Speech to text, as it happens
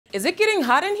Is it getting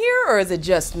hot in here, or is it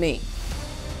just me?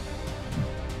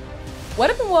 What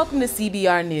up and welcome to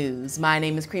CBR News. My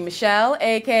name is Cree Michelle,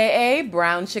 aka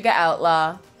Brown Sugar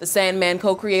Outlaw. The Sandman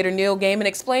co-creator Neil Gaiman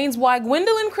explains why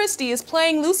Gwendoline Christie is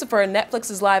playing Lucifer in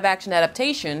Netflix's live-action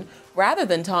adaptation rather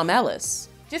than Tom Ellis.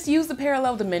 Just use the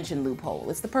parallel dimension loophole,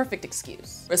 it's the perfect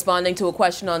excuse. Responding to a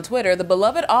question on Twitter, the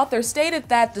beloved author stated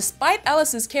that despite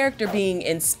Ellis's character being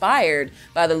inspired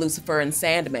by the Lucifer in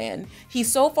Sandman,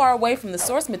 he's so far away from the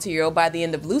source material by the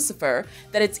end of Lucifer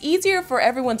that it's easier for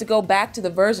everyone to go back to the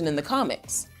version in the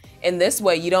comics. In this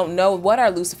way, you don't know what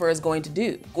our Lucifer is going to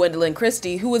do. Gwendoline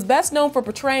Christie, who is best known for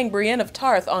portraying Brienne of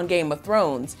Tarth on Game of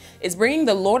Thrones, is bringing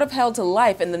the Lord of Hell to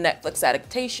life in the Netflix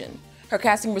adaptation. Her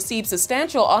casting received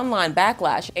substantial online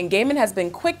backlash, and Gaiman has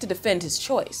been quick to defend his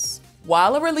choice.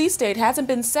 While a release date hasn't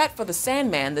been set for The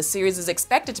Sandman, the series is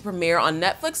expected to premiere on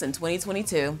Netflix in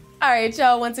 2022. Alright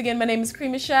y'all, once again my name is Cree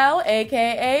Michelle,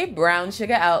 aka Brown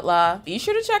Sugar Outlaw. Be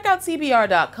sure to check out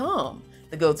CBR.com,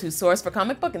 the go-to source for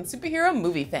comic book and superhero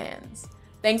movie fans.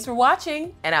 Thanks for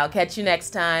watching, and I'll catch you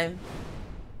next time.